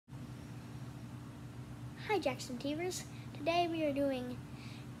Hi Jackson Teavers. Today we are doing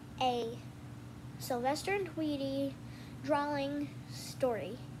a Sylvester and Tweety drawing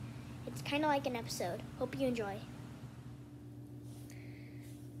story. It's kind of like an episode. Hope you enjoy.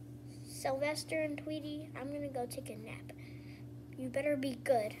 Sylvester and Tweety, I'm going to go take a nap. You better be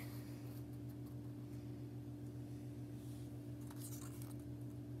good.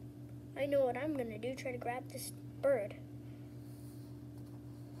 I know what I'm going to do, try to grab this bird.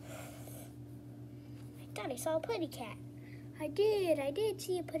 I thought I saw a putty cat. I did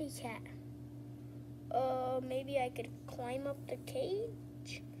see a putty cat. Maybe I could climb up the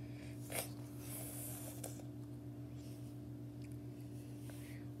cage?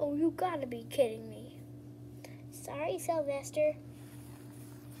 Oh, you gotta be kidding me. Sorry, Sylvester.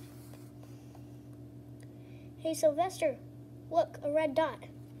 Hey, Sylvester, look, a red dot.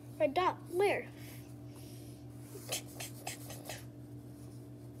 Red dot, where?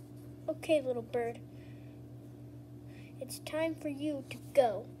 Okay, little bird. It's time for you to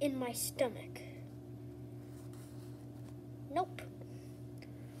go in my stomach. Nope.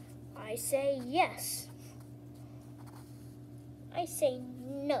 I say yes. I say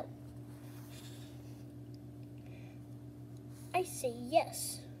no. I say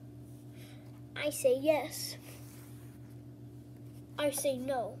yes. I say yes. I say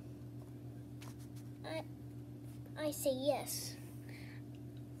no. I say yes.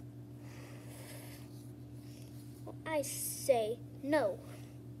 I say no.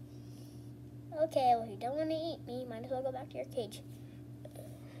 Okay, well, if you don't want to eat me, might as well go back to your cage.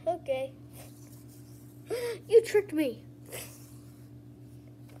 Okay. You tricked me.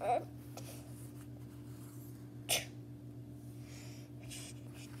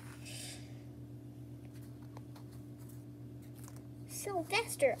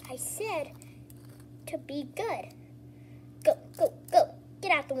 Sylvester, I said to be good. Go, go, go.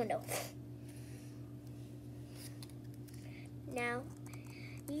 Get out the window. Now,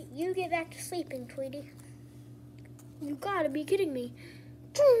 you get back to sleeping, Tweety. You gotta be kidding me.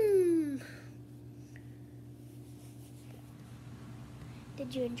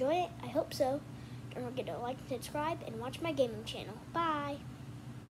 Did you enjoy it? I hope so. Don't forget to like and subscribe and watch my gaming channel. Bye.